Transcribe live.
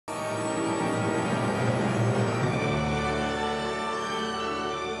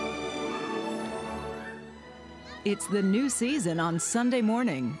It's the new season on Sunday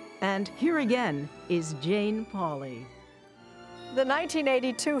Morning. And here again is Jane Pauley. The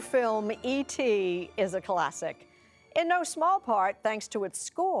 1982 film E.T. is a classic, in no small part thanks to its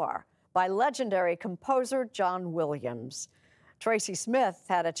score by legendary composer John Williams. Tracy Smith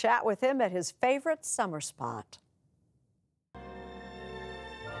had a chat with him at his favorite summer spot.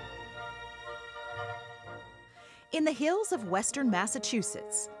 In the hills of western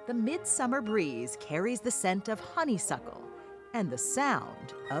Massachusetts, the midsummer breeze carries the scent of honeysuckle and the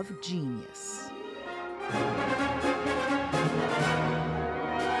sound of genius.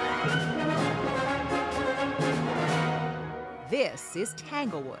 This is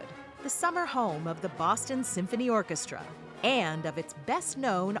Tanglewood, the summer home of the Boston Symphony Orchestra and of its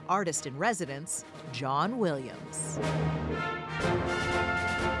best-known artist-in-residence, John Williams.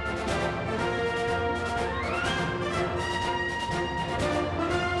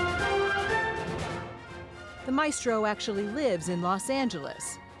 The maestro actually lives in Los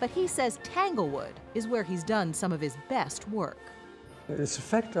Angeles, but he says Tanglewood is where he's done some of his best work. Its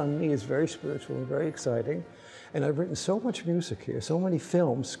effect on me is very spiritual and very exciting, and I've written so much music here, so many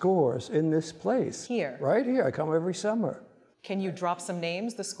films, scores in this place. Here? Right here. I come every summer. Can you drop some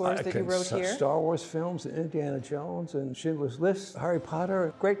names, the scores that you wrote here? Star Wars films, and Indiana Jones, and Schindler's List, Harry Potter,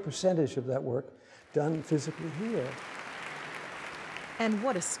 a great percentage of that work done physically here. And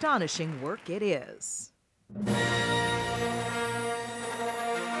what astonishing work it is.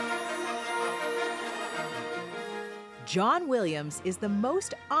 John Williams is the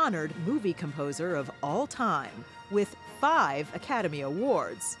most honored movie composer of all time, with 5 Academy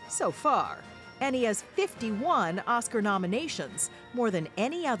Awards so far. And he has 51 Oscar nominations, more than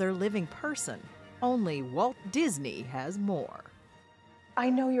any other living person. Only Walt Disney has more. I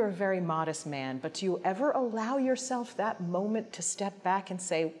know you're a very modest man, but do you ever allow yourself that moment to step back and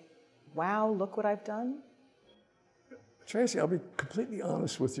say, wow, look what I've done? Tracy, I'll be completely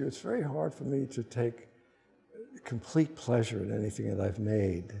honest with you. It's very hard for me to take complete pleasure in anything that I've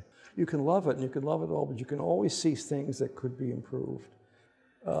made. You can love it, and you can love it all, but you can always see things that could be improved.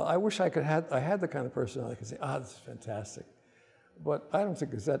 I wish I had the kind of personality I could say, this is fantastic. But I don't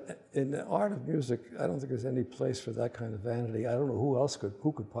think there's that, in the art of music, I don't think there's any place for that kind of vanity. I don't know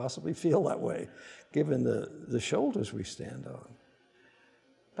who could possibly feel that way, given the shoulders we stand on.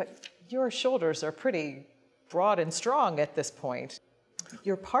 But your shoulders are pretty broad and strong at this point.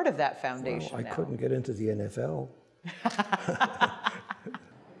 You're part of that foundation I now. couldn't get into the NFL.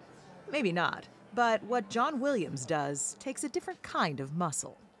 Maybe not, but what John Williams does takes a different kind of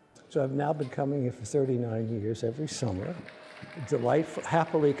muscle. So I've now been coming here for 39 years, every summer, delightful,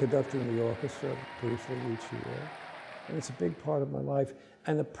 happily conducting the orchestra briefly each year. And it's a big part of my life,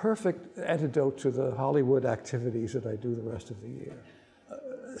 and a perfect antidote to the Hollywood activities that I do the rest of the year.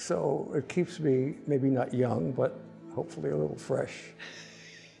 So it keeps me maybe not young, but hopefully a little fresh.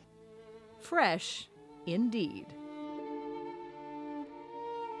 Fresh, indeed.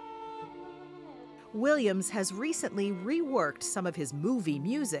 Williams has recently reworked some of his movie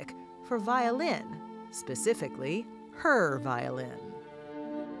music for violin, specifically her violin.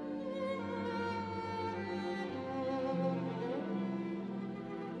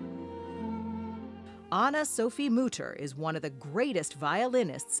 Anne-Sophie Mutter is one of the greatest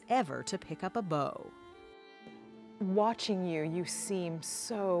violinists ever to pick up a bow. Watching you, you seem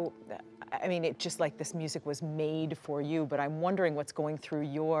so, I mean, it's just like this music was made for you, but I'm wondering what's going through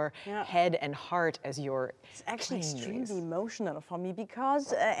your head and heart as you're It's actually playing extremely these. emotional for me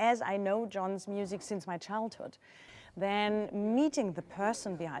because as I know John's music since my childhood, then meeting the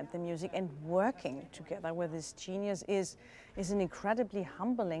person behind the music and working together with this genius is an incredibly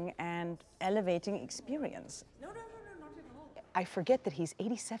humbling and elevating experience. No, not at all. I forget that he's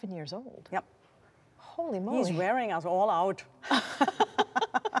 87 years old. Yep. Holy moly. He's wearing us all out.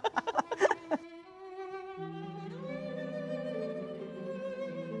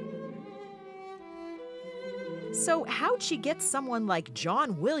 So how'd she get someone like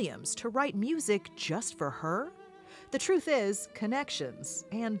John Williams to write music just for her? The truth is, connections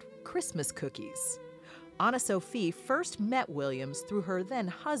and Christmas cookies. Anne-Sophie first met Williams through her then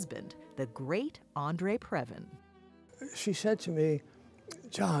husband, the great Andre Previn. She said to me,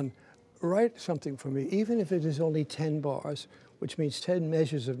 John, write something for me, even if it is only 10 bars, which means 10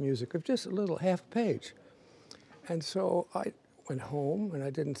 measures of music, of just a little half page. And so I went home, and I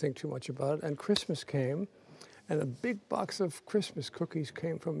didn't think too much about it, and Christmas came, and a big box of Christmas cookies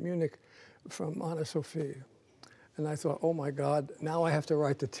came from Munich from Anne-Sophie. And I thought, oh my God, now I have to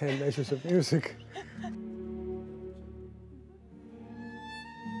write the 10 measures of music.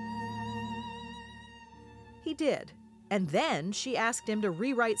 He did. And then she asked him to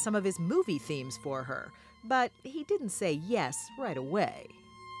rewrite some of his movie themes for her, But he didn't say yes right away.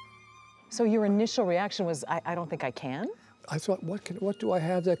 So your initial reaction was, I don't think I can? I thought, what do I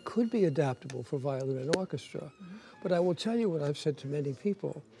have that could be adaptable for violin and orchestra? But I will tell you what I've said to many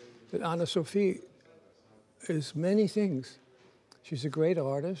people, that Anne-Sophie is many things. She's a great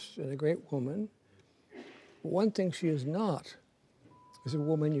artist and a great woman. One thing she is not is a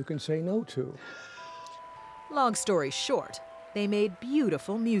woman you can say no to. Long story short, they made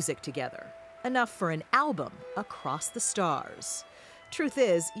beautiful music together, enough for an album, Across the Stars. Truth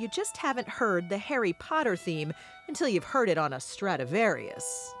is, you just haven't heard the Harry Potter theme until you've heard it on a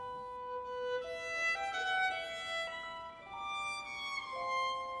Stradivarius.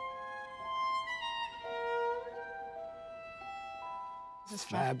 It's a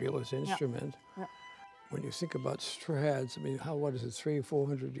fabulous instrument. Yeah. When you think about Strads, I mean, what is it, 300 or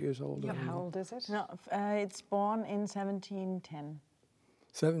 400 years old? Yeah, how old is it? No, it's born in 1710.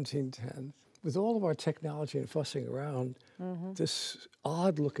 1710. With all of our technology and fussing around, this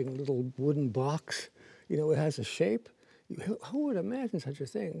odd-looking little wooden box, you know, it has a shape. Who would imagine such a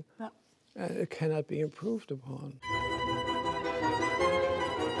thing? Yeah. And it cannot be improved upon.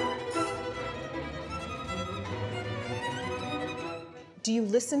 Do you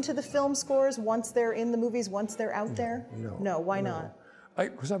listen to the film scores once they're in the movies, once they're out there? No. No, why not?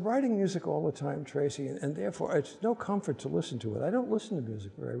 Because I'm writing music all the time, Tracy, and therefore it's no comfort to listen to it. I don't listen to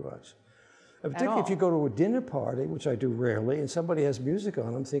music very much. Particularly if you go to a dinner party, which I do rarely, and somebody has music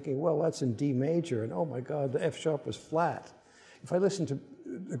on, I'm thinking, well, that's in D major, and oh my God, the F sharp was flat. If I listened to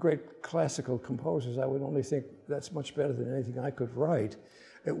the great classical composers, I would only think that's much better than anything I could write.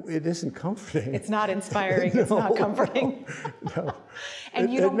 It isn't comforting. It's not inspiring, it's not comforting. No.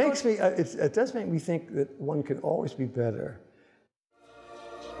 And it does make me think that one can always be better.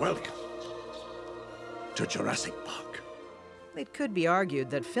 Welcome to Jurassic Park. It could be argued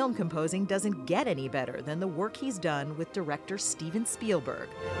that film composing doesn't get any better than the work he's done with director Steven Spielberg.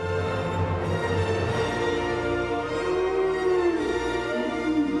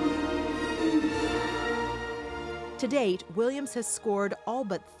 To date, Williams has scored all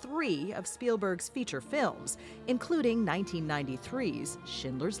but 3 of Spielberg's feature films, including 1993's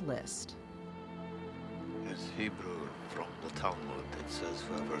Schindler's List. It's Hebrew from the Talmud. It says,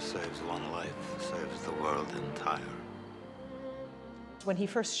 whoever saves one life saves the world entire. When he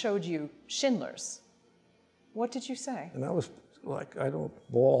first showed you Schindler's, what did you say? And I was like, I don't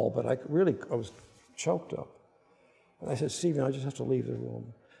bawl, but I was choked up. And I said, Steven, I just have to leave the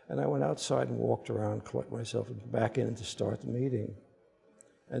room. And I went outside and walked around, collect myself, and back in to start the meeting.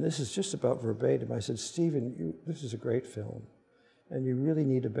 And this is just about verbatim. I said, Steven, this is a great film, and you really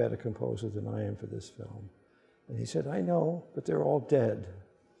need a better composer than I am for this film. And he said, I know, but they're all dead.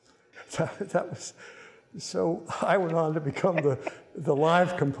 That was, so I went on to become the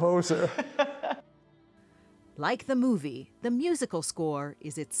live composer. Like the movie, the musical score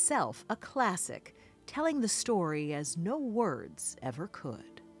is itself a classic, telling the story as no words ever could.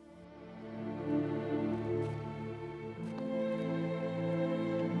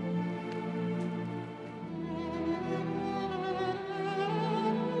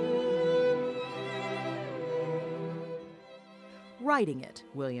 Writing it,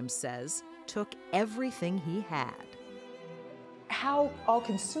 Williams says, took everything he had. How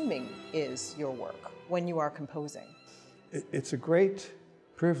all-consuming is your work when you are composing? It's a great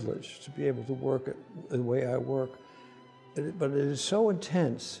privilege to be able to work the way I work, but it is so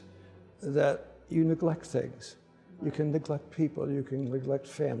intense that you neglect things. You can neglect people, you can neglect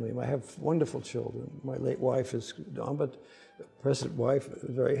family. I have wonderful children. My late wife is gone, but the present wife is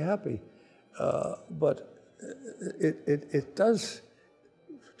very happy. But it does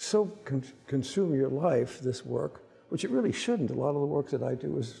so consume your life, this work, which it really shouldn't. A lot of the work that I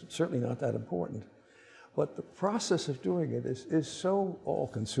do is certainly not that important. But the process of doing it is so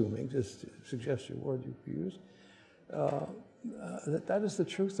all-consuming, just to suggest your word you use, that is the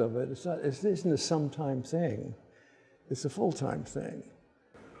truth of it. It isn't a sometime thing. It's a full-time thing.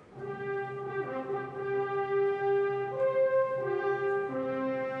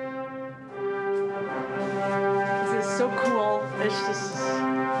 This is so cool. It's just...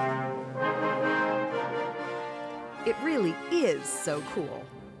 It really is so cool.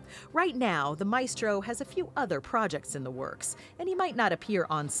 Right now, the maestro has a few other projects in the works, and he might not appear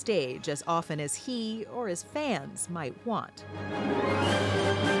on stage as often as he or his fans might want.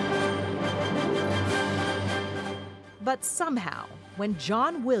 But somehow, when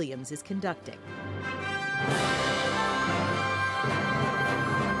John Williams is conducting,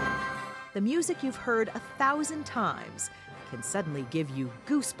 the music you've heard 1,000 times can suddenly give you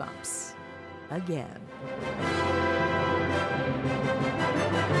goosebumps again.